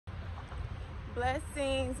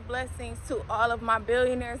Blessings to all of my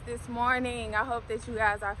billionaires this morning. I hope that you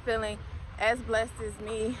guys are feeling as blessed as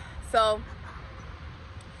me. So,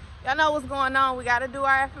 y'all know what's going on. We got to do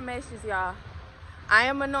our affirmations, y'all. I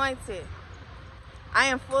am anointed. I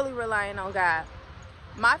am fully relying on God.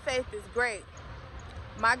 My faith is great.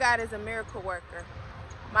 My God is a miracle worker.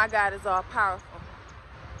 My God is all powerful.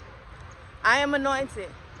 I am anointed.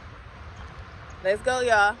 Let's go,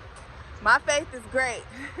 y'all. My faith is great.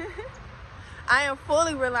 I am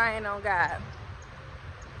fully relying on God.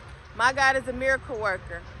 My God is a miracle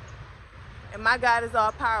worker. And my God is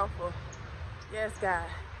all powerful. Yes, God.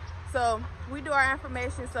 So we do our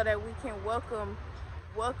affirmation so that we can welcome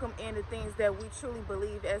in the things that we truly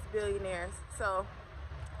believe as billionaires. So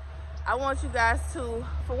I want you guys to,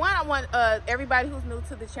 for one, I want everybody who's new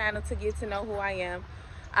to the channel to get to know who I am.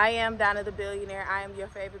 I am Donna the Billionaire. I am your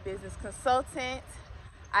favorite business consultant.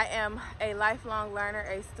 I am a lifelong learner,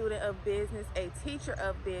 a student of business, a teacher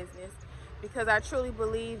of business, because I truly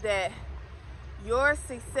believe that your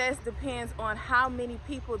success depends on how many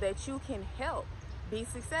people that you can help be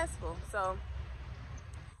successful. So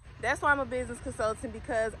that's why I'm a business consultant,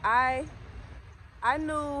 because I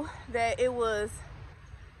knew that it was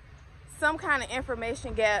some kind of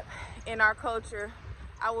information gap in our culture.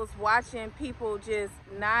 I was watching people just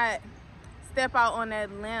not step out on that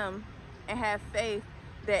limb and have faith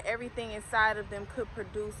that everything inside of them could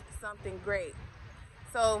produce something great.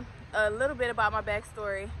 So a little bit about my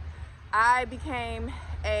backstory. I became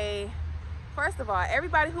first of all,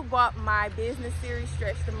 everybody who bought my business series,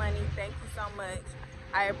 Stretch the Money, thank you so much.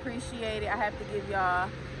 I appreciate it. I have to give y'all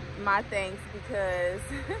my thanks because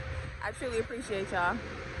I truly appreciate y'all.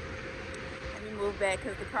 Let me move back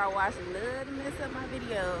because the car wash love to mess up my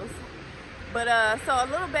videos. But so a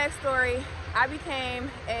little backstory, I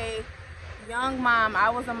became a young mom. I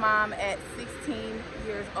was a mom at 16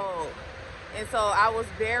 years old. And so I was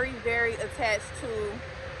very, very attached to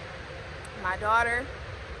my daughter,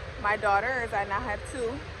 my daughters. I now have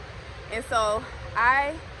two. And so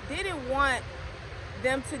I didn't want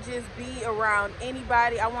them to just be around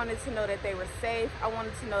anybody. I wanted to know that they were safe. I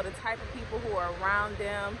wanted to know the type of people who are around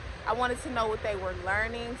them. I wanted to know what they were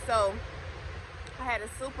learning. So I had a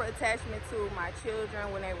super attachment to my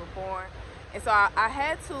children when they were born. And so I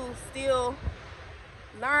had to still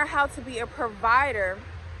learn how to be a provider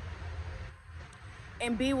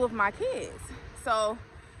and be with my kids. So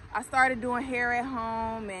I started doing hair at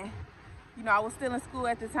home, and I was still in school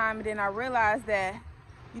at the time, and then I realized that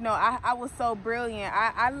I was so brilliant.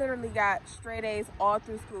 I literally got straight A's all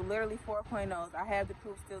through school, literally 4.0s. I have the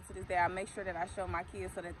proof still to this day. I make sure that I show my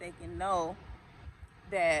kids so that they can know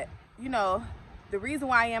that, the reason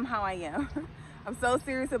why I am how I am. I'm so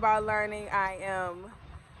serious about learning. I am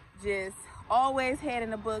just always head in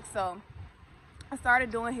the book. So I started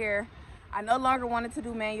doing hair. I no longer wanted to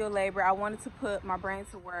do manual labor. I wanted to put my brain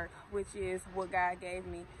to work, which is what God gave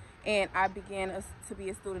me. And I began to be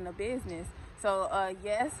a student of business. So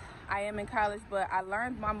yes, I am in college, but I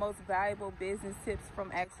learned my most valuable business tips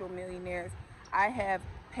from actual millionaires. I have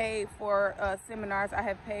paid for seminars. I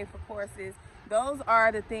have paid for courses. Those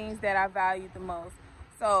are the things that I value the most.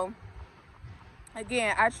 So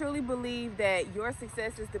again, I truly believe that your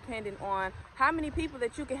success is dependent on how many people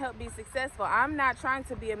that you can help be successful. I'm not trying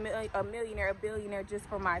to be a millionaire, a billionaire just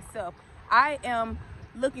for myself. I am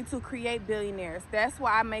looking to create billionaires. That's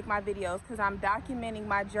why I make my videos, because I'm documenting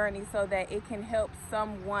my journey so that it can help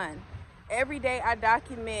someone. Every day I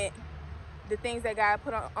document the things that God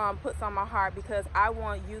puts on my heart, because I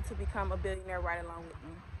want you to become a billionaire right along with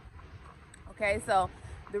me. Okay, so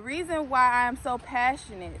the reason why I'm so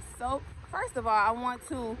passionate, first of all, I want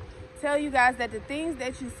to tell you guys that the things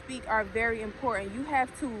that you speak are very important. You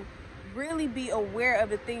have to really be aware of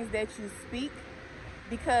the things that you speak,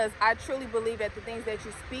 because I truly believe that the things that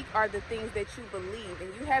you speak are the things that you believe.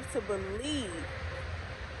 And you have to believe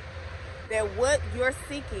that what you're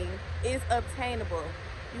seeking is obtainable.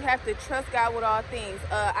 You have to trust God with all things.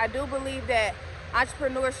 I do believe that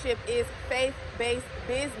entrepreneurship is faith-based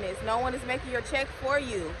business. No one is making your check for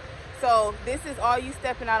you. So this is all you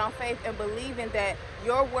stepping out on faith and believing that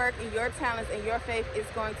your work and your talents and your faith is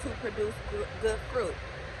going to produce good fruit.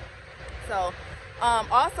 So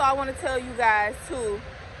also I want to tell you guys to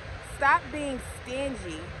stop being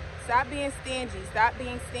stingy. Stop being stingy. Stop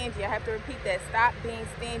being stingy. I have to repeat that. Stop being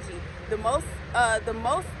stingy. The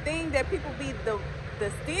most thing that people be the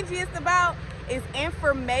stingiest about is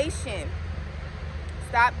information.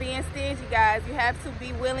 Stop being stingy, guys. You have to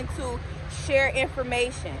be willing to share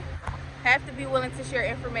information. Have to be willing to share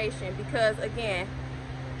information, because again,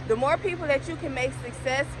 the more people that you can make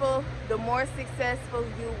successful, the more successful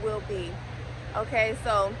you will be. Okay,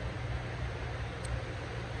 so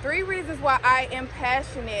 3 reasons why I am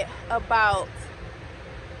passionate about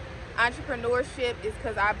entrepreneurship is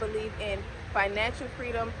because I believe in financial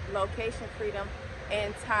freedom, location freedom,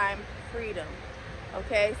 and time freedom.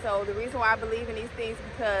 Okay, so the reason why I believe in these things is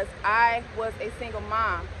because I was a single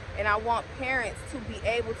mom, and I want parents to be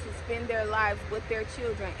able to spend their lives with their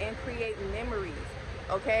children and create memories.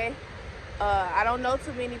 Okay, I don't know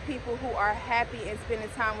too many people who are happy and spending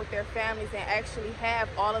time with their families and actually have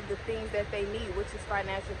all of the things that they need, which is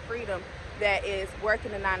financial freedom, that is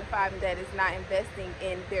working a 9-to-5 and that is not investing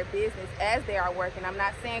in their business as they are working. I'm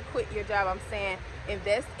not saying quit your job. I'm saying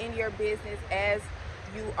invest in your business as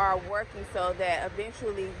you are working, so that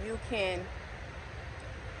eventually you can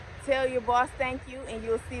tell your boss thank you and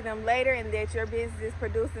you'll see them later, and that your business is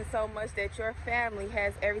producing so much that your family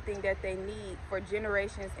has everything that they need for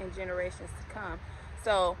generations and generations to come.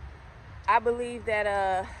 So I believe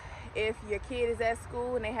that if your kid is at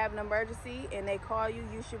school and they have an emergency and they call you,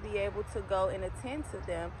 you should be able to go and attend to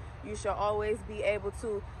them. You should always be able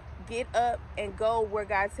to get up and go where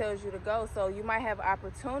God tells you to go. So you might have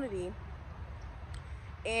opportunity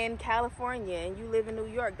in California and you live in New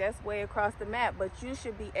York, that's way across the map, but you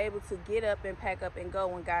should be able to get up and pack up and go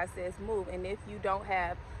when God says move. And if you don't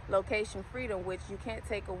have location freedom, which you can't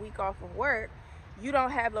take a week off of work, you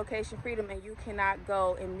don't have location freedom and you cannot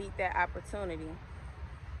go and meet that opportunity.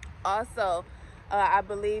 Also, I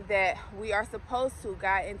believe that we are supposed to,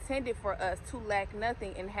 God intended for us to lack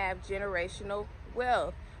nothing and have generational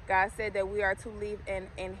wealth. God said that we are to leave an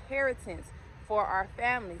inheritance for our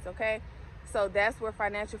families, okay? So that's where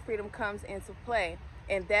financial freedom comes into play.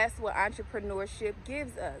 And that's what entrepreneurship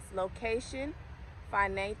gives us: location,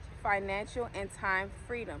 financial, and time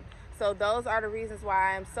freedom. So those are the reasons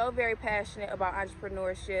why I am so very passionate about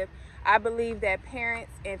entrepreneurship. I believe that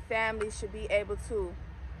parents and families should be able to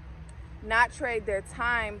not trade their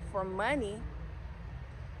time for money,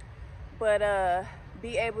 but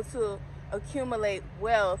be able to accumulate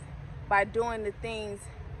wealth by doing the things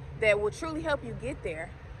that will truly help you get there.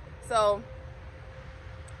 So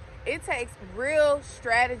it takes real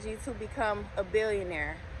strategy to become a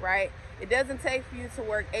billionaire, right? It doesn't take for you to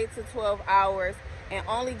work 8 to 12 hours and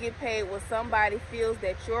only get paid what somebody feels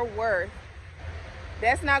that you're worth.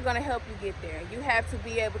 That's not going to help you get there. You have to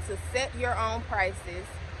be able to set your own prices,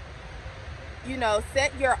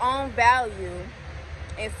 set your own value,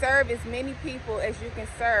 and serve as many people as you can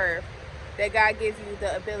serve that God gives you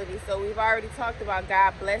the ability. So we've already talked about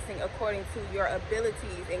God blessing according to your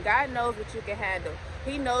abilities, and God knows what you can handle.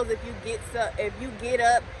 He knows if you get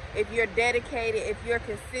up, if you're dedicated, if you're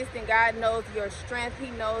consistent. God knows your strength. He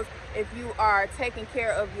knows if you are taking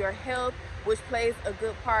care of your health, which plays a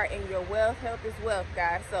good part in your wealth. Health is wealth,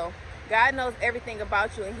 guys. So God knows everything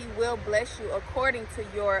about you, and He will bless you according to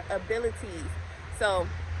your abilities. So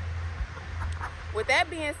with that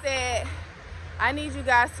being said, I need you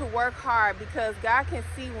guys to work hard, because God can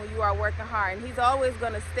see when you are working hard, and He's always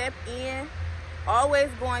going to step in,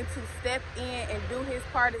 and do His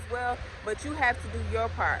part as well. But you have to do your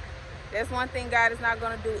part. That's one thing God is not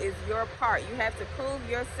going to do, is your part. You have to prove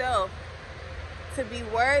yourself to be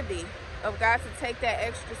worthy of God to take that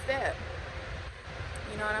extra step.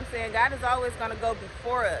 You know what I'm saying? God is always going to go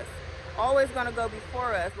before us. Always going to go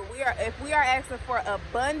before us. But if we are asking for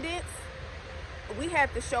abundance, we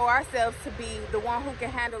have to show ourselves to be the one who can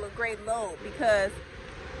handle a great load, because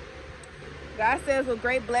God says with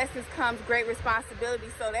great blessings comes great responsibility.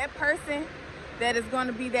 So that person that is going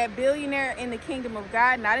to be that billionaire in the kingdom of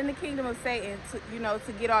God, not in the kingdom of Satan,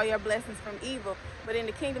 to get all your blessings from evil, but in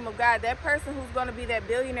the kingdom of God, that person who's going to be that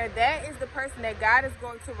billionaire, that is the person that God is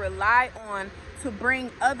going to rely on to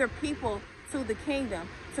bring other people to the kingdom,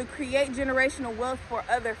 to create generational wealth for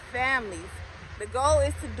other families. The goal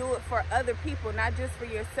is to do it for other people, not just for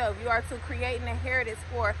yourself. You are to create an inheritance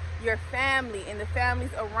for your family and the families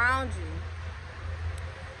around you.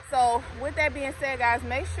 So with that being said, guys,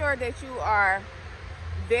 make sure that you are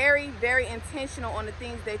very, very intentional on the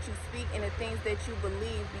things that you speak and the things that you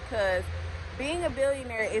believe, because being a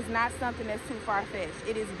billionaire is not something that's too far-fetched.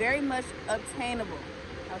 It is very much obtainable,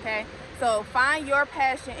 okay? So find your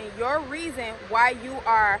passion and your reason why you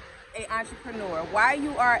are an entrepreneur, why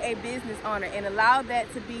you are a business owner, and allow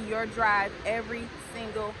that to be your drive every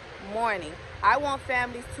single morning. I want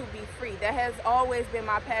families to be free. That has always been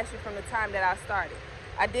my passion from the time that I started.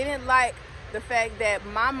 I didn't like the fact that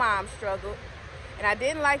my mom struggled, and I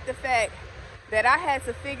didn't like the fact that I had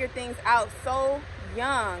to figure things out so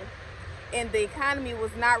young, and the economy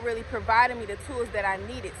was not really providing me the tools that I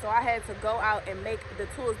needed. So I had to go out and make the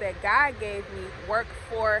tools that God gave me work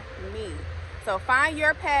for me. So find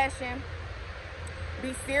your passion,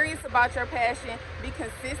 Be serious about your passion. Be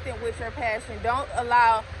consistent with your passion. Don't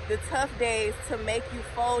allow the tough days to make you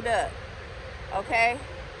fold up. Okay?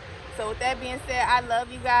 So with that being said, I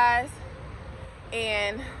love you guys.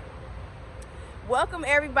 And welcome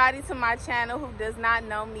everybody to my channel who does not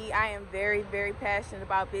know me. I am very, very passionate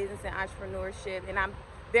about business and entrepreneurship. And I'm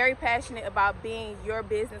very passionate about being your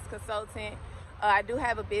business consultant. I do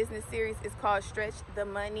have a business series. It's called Stretch the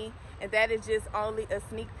Money. And that is just only a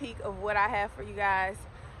sneak peek of what I have for you guys.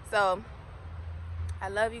 So I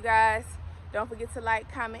love you guys. Don't forget to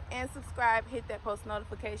like, comment, and subscribe. Hit that post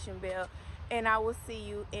notification bell. And I will see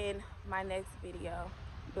you in my next video.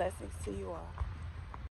 Blessings to you all.